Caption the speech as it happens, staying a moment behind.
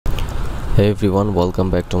Hey everyone, welcome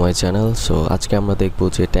back to my channel. So আজকে আমরা দেখব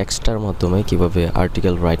যে টেক্সটার মাধ্যমে কিভাবে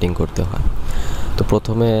আর্টিকেল রাইটিং করতে হয়। তো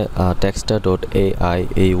প্রথমে texta.ai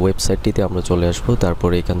এই ওয়েবসাইটটিতে আমরা চলে আসব। তারপর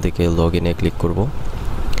এখান থেকে লগইনে ক্লিক করব।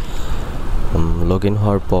 লগইন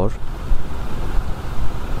হওয়ার পর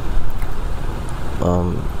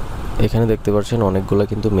এখানে দেখতে পাচ্ছেন অনেকগুলো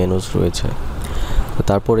কিন্তু মেনুস রয়েছে।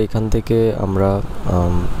 তারপর এখান থেকে আমরা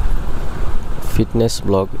ফিটনেস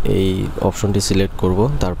ব্লগ এই অপশনটি সিলেক্ট করব।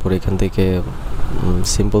 তারপর এখান থেকে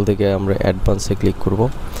সিম্পল থেকে আমরা অ্যাডভান্সে ক্লিক করব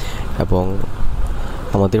এবং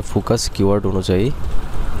আমাদের ফোকাস কিওয়ার্ড অনুযায়ী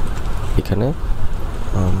এখানে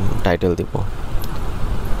টাইটেল দেব।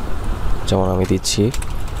 যেমন আমি দিচ্ছি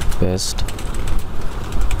বেস্ট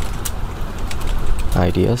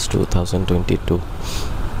আইডিয়াস 2022।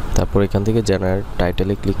 তারপর এখান থেকে জেনারেট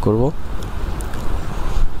টাইটেলে ক্লিক করব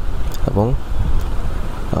এবং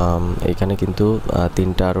এখানে কিন্তু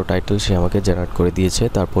তিনটা আরও টাইটেল সে আমাকে জেনারেট করে দিয়েছে।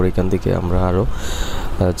 তারপর এখান থেকে আমরা আরও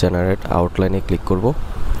জেনারেট আউটলাইনে ক্লিক করব।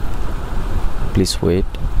 Please wait.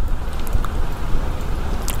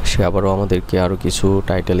 সে আবারও আমাদেরকে আরও কিছু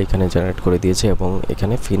টাইটেল এখানে জেনারেট করে দিয়েছে এবং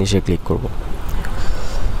এখানে ফিনিশে ক্লিক করব।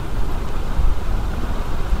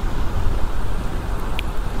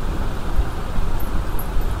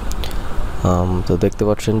 তো দেখতে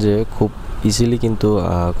পাচ্ছেন যে খুব ইজিলি কিন্তু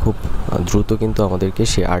খুব দ্রুত কিন্তু আমাদেরকে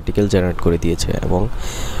সে আর্টিকেল জেনারেট করে দিয়েছে এবং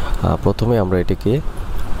প্রথমে আমরা এটাকে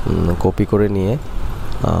কপি করে নিয়ে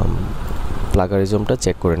প্লাগারিজমটা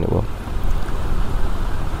চেক করে নেব।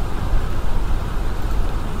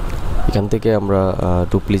 এখান থেকে আমরা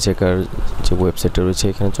ডুপ্লিচেকার যে ওয়েবসাইটটা রয়েছে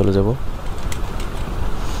এখানে চলে যাব।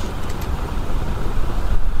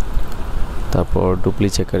 তারপর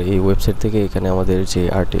ডুপ্লিচেকার এই ওয়েবসাইট থেকে এখানে আমাদের যে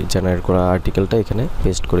জেনারেট করা আর্টিকেলটা এখানে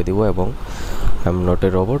পেস্ট করে দিব এবং I am not a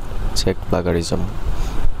robot check plagiarism.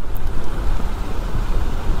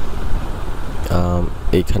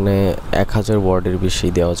 এইখানে 1000 ওয়ার্ডের বেশি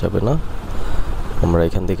দেওয়া যাবে না। আমরা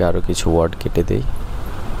এখান থেকে আরও কিছু ওয়ার্ড কেটে দেই।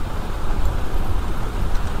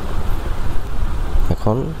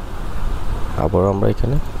 এখন আবার আমরা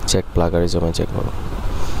এখানে চেক প্লাগারিজমে চেক করব।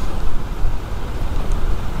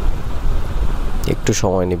 একটু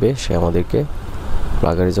সময় নেবে, সে আমাদেরকে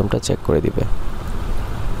প্লাগারিজমটা চেক করে দিবে।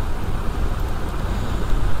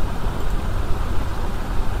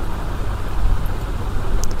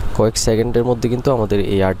 কয়েক সেকেন্ডের মধ্যে কিন্তু আমাদের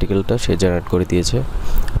এই আর্টিকেলটা সে জেনারেট করে দিয়েছে।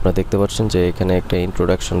 আপনারা দেখতে পাচ্ছেন যে এখানে একটা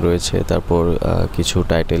ইন্ট্রোডাকশন রয়েছে, তারপর কিছু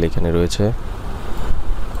টাইটেল এখানে রয়েছে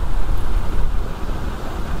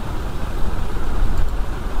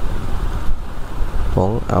এবং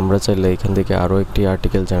আমরা চাইলে এখান থেকে আরও একটি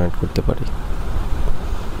আর্টিকেল জেনারেট করতে পারি।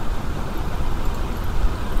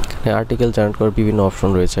 আর্টিকেল জেনারেট করার বিভিন্ন অপশন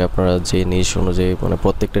রয়েছে। আপনারা যে নিশ অনুযায়ী মানে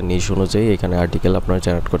প্রত্যেকটা নিশ অনুযায়ী এখানে আর্টিকেল আপনারা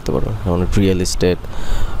জেনারেট করতে পারবেন। যেমন real estate,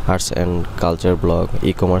 arts and culture blog,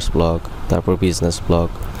 e commerce blog, তারপর বিজনেস ব্লগ,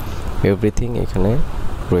 এভরিথিং এখানে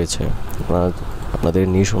রয়েছে। আপনারা আপনাদের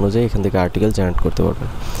নিশ অনুযায়ী এখান থেকে আর্টিকেল জেনারেট করতে পারবেন।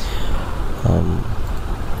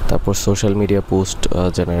 তারপর social media post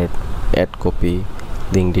generate, ad copy,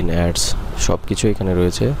 LinkedIn ads সব কিছু এখানে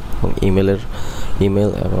রয়েছে এবং ইমেল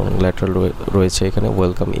এবং লেটার রয়েছে এখানে,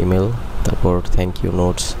 ওয়েলকাম ইমেল, তারপর thank you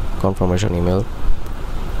notes, confirmation email.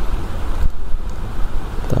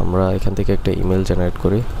 তো আমরা এখান থেকে একটা ইমেল জেনারেট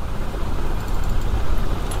করি।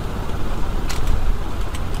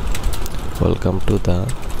 ওয়েলকাম টু দ্য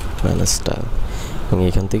ম্যানেস্টা এবং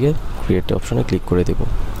এখান থেকে ক্রিয়েট অপশনে ক্লিক করে দেব।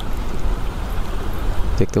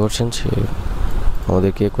 দেখতে পাচ্ছেন সে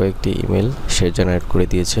আমাদেরকে কয়েকটি ইমেল সে জেনারেট করে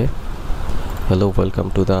দিয়েছে। Hello, welcome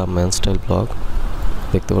to the man style blog.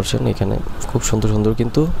 দেখতে পাচ্ছেন এখানে খুব সুন্দর সুন্দর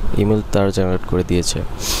কিন্তু ইমেল তার জেনারেট করে দিয়েছে।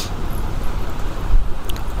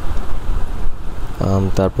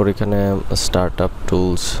 তারপর এখানে startup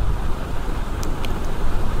tools,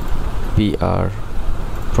 PR,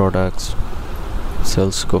 products,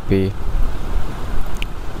 sales copy.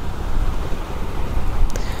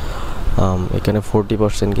 এখানে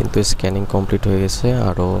 40% কিন্তু স্ক্যানিং কমপ্লিট হয়ে গেছে।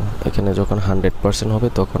 আরও এখানে যখন 100% হবে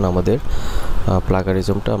তখন আমাদের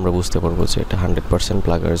প্লাগারিজমটা আমরা বুঝতে পারবো যে এটা 100%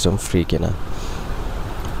 প্লাগারিজম ফ্রি কিনা।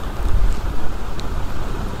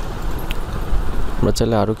 আমরা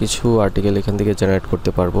চাইলে আরও কিছু আর্টিকেল এখান থেকে জেনারেট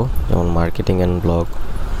করতে পারবো, যেমন মার্কেটিং অ্যান্ড ব্লগ।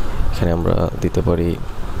 এখানে আমরা দিতে পারি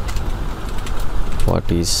what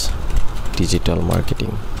is digital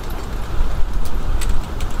marketing,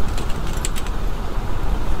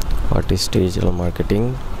 what is digital marketing.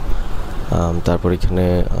 তারপর এখানে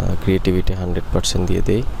ক্রিয়েটিভিটি 100% দিয়ে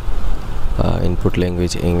দেই। ইনপুট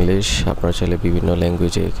ল্যাঙ্গুয়েজ ইংলিশ, আপনারা চাইলে বিভিন্ন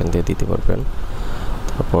ল্যাঙ্গুয়েজে এখান থেকে দিতে পারবেন।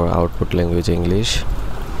 তারপর output language English,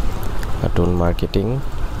 tone marketing,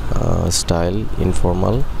 style,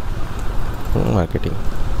 informal marketing.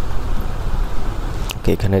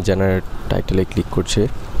 এখানে জেনারেট টাইটেলে ক্লিক করছি,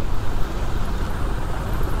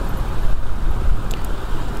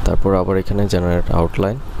 তারপর আবার এখানে জেনারেট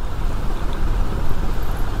আউটলাইন,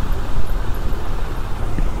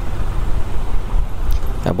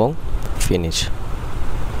 এবং ফিনিশ।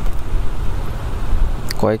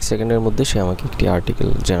 কয়েক সেকেন্ডের মধ্যে সে আমাকে একটি আর্টিকেল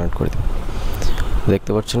জেনারেট করে দেবে।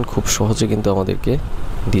 দেখতে পাচ্ছেন খুব সহজে কিন্তু আমাদেরকে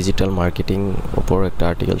ডিজিটাল মার্কেটিং উপর একটা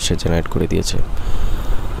আর্টিকেল সে জেনারেট করে দিয়েছে।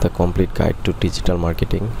 The complete guide to digital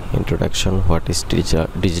marketing, introduction, what is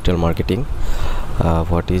digital marketing,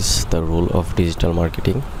 what is the rule of digital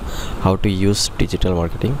marketing, how to use digital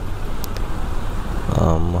marketing,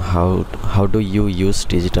 how do you use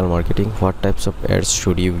digital marketing, what types of ads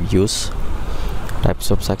should you use, types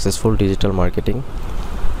of successful digital marketing।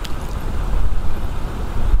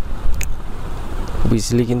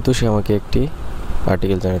 Easily কিন্তু সে আমাকে একটি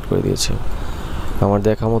article generate করে দিয়েছে। আমার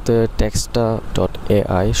দেখা মতে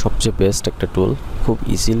Texta.ai সবচেয়ে best একটা টুল, খুব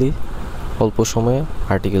ইজিলি অল্প সময়ে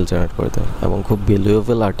আর্টিকেল জেনারেট করে দেয় এবং খুব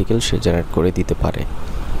ভ্যালুয়েবল আর্টিকেল সে জেনারেট করে দিতে পারে।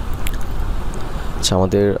 আচ্ছা,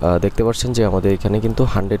 আমাদের দেখতে পাচ্ছেন যে আমাদের এখানে কিন্তু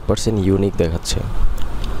 100% ইউনিক দেখাচ্ছে,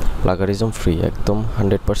 প্লাগারিজম ফ্রি, একদম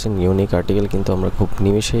 100% ইউনিক আর্টিকেল কিন্তু আমরা খুব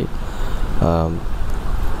নিমেষেই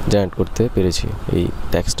জেনারেট করতে পেরেছি এই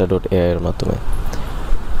Texta.ai এর মাধ্যমে।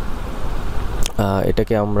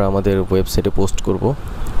 এটাকে আমরা আমাদের ওয়েবসাইটে পোস্ট করব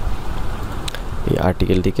এই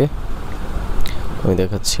আর্টিকেলটিকে। আমি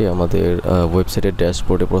দেখাচ্ছি আমাদের ওয়েবসাইটের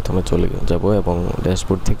ড্যাশবোর্ডে প্রথমে চলে যাব এবং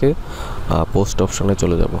ড্যাশবোর্ড থেকে পোস্ট অপশনে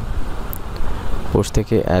চলে যাব। পোস্ট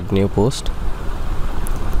থেকে অ্যাড নিউ পোস্ট,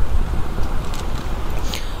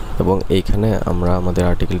 এবং এইখানে আমরা আমাদের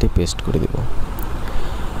আর্টিকেলটি পেস্ট করে দেব।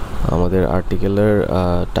 আমাদের আর্টিকেলের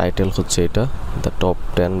টাইটেল হচ্ছে এটা, the top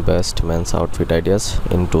 10 best men's outfit ideas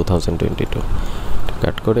in 2022।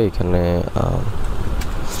 কাট করে এখানে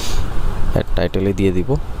টাইটেলে দিয়ে দিব।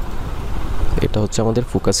 এটা হচ্ছে আমাদের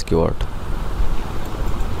ফোকাস কিওয়ার্ড।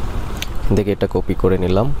 এখান থেকে এটা কপি করে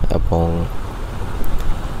নিলাম এবং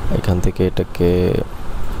এখান থেকে এটাকে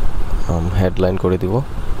হেডলাইন করে দিব।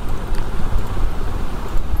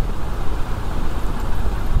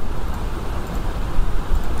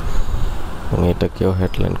 এবং এটাকেও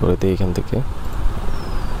হেডলাইন করে দিই এখান থেকে।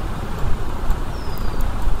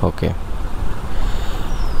 ওকে,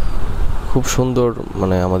 খুব সুন্দর,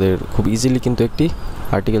 মানে আমাদের খুব ইজিলি কিন্তু একটি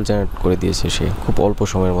আর্টিকেল জেনারেট করে দিয়েছে সে খুব অল্প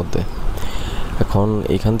সময়ের মধ্যে। এখন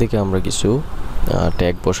এখান থেকে আমরা কিছু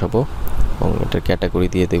ট্যাগ বসাবো এবং এটার ক্যাটাগরি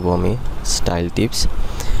দিয়ে দেবো আমি স্টাইল টিপস।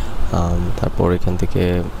 তারপর এখান থেকে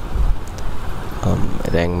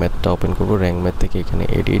র্যাঙ্ক ম্যাথটা ওপেন করব, র্যাঙ্ক ম্যাথ থেকে এখানে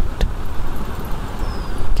এডিট,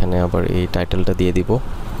 এখানে আবার এই টাইটেলটা দিয়ে দিব।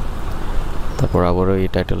 তারপর আবারও এই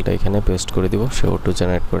টাইটেলটা এখানে পেস্ট করে দিব, সে অটো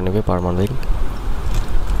জেনারেট করে নেবে পার্মানেন্ট।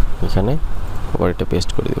 এখানে আবার এটা পেস্ট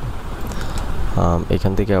করে দেব।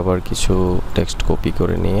 এখান থেকে আবার কিছু টেক্সট কপি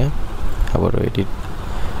করে নিয়ে আবারও এডিট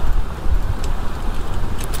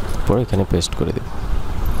পরে এখানে পেস্ট করে দেব।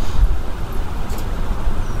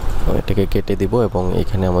 এটাকে কেটে দিব এবং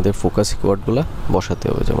এখানে আমাদের ফোকাস কিওয়ার্ডগুলো বসাতে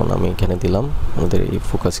হবে। যেমন আমি এখানে দিলাম আমাদের এই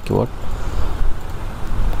ফোকাস কিওয়ার্ড,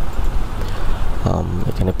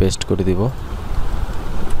 এখানে পেস্ট করে দিব।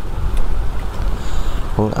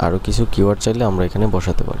 এবং আরও কিছু কিওয়ার্ড চাইলে আমরা এখানে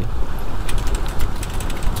বসাতে পারি।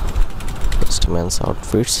 Best men's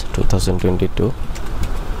outfits 2022,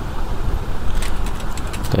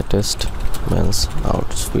 latest men's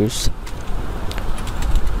outfits,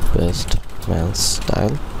 best men's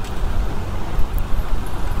style,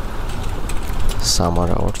 summer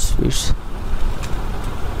outfits,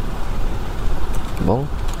 এবং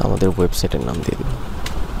আমাদের ওয়েবসাইটের নাম দিয়ে দেব।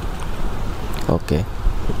 ওকে,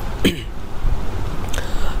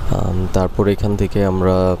 তারপর এখান থেকে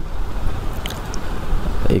আমরা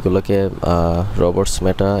এইগুলোকে রবার্টস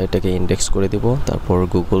মেটা এটাকে ইন্ডেক্স করে দিব। তারপর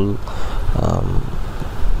গুগল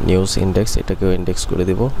নিউজ ইন্ডেক্স এটাকেও ইন্ডেক্স করে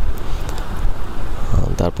দিব।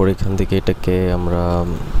 তারপর এখান থেকে এটাকে আমরা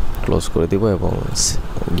ক্লোজ করে দিব এবং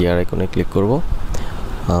গিয়ার আইকনে ক্লিক করব।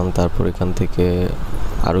 তারপর এখান থেকে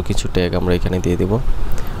আরও কিছু ট্যাগ আমরা এখানে দিয়ে দিব।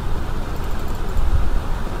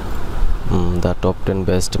 The top 10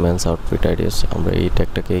 best men's outfit ideas, আমরা এই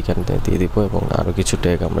ট্যাগটাকে এখানে দিয়ে দিব এবং আরও কিছু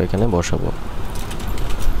ট্যাগ আমরা এখানে বসাবো।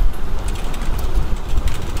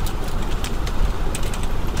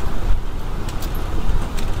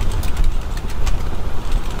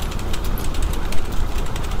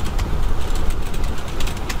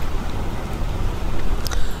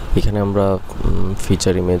 এখানে আমরা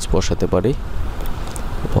ফিচার ইমেজ বসাতে পারি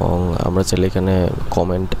এবং আমরা চাইলে এখানে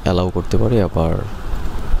কমেন্ট অ্যালাউ করতে পারি, আবার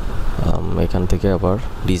এখান থেকে আবার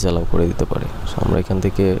ডিসঅ্যালাউ করে দিতে পারি। আমরা এখান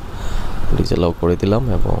থেকে ডিসঅ্যালাউ করে দিলাম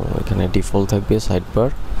এবং এখানে ডিফল্ট থাকবে সাইড বার,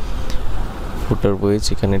 ফুটার ওয়েজ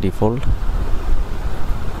এখানে ডিফল্ট,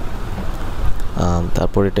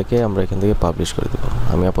 তারপর এটাকে আমরা এখান থেকে পাবলিশ করে দেবো।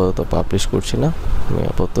 আমি আপাতত পাবলিশ করছি না, আমি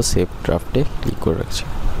আপাতত সেভ ড্রাফটে ক্লিক করে রাখছি।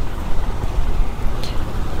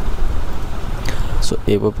 সো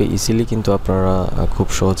এইভাবে ইজিলি কিন্তু আপনারা খুব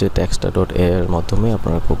সহজে texta.ai এর মাধ্যমে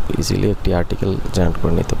আপনারা খুব ইজিলি একটি আর্টিকেল জেনারেট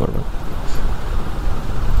করে নিতে পারবেন।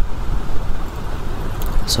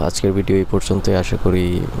 সো আজকের ভিডিও এই পর্যন্তই। আশা করি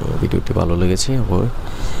ভিডিওটি ভালো লেগেছে।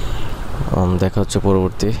 দেখা হচ্ছে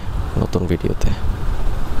পরবর্তী নতুন ভিডিওতে।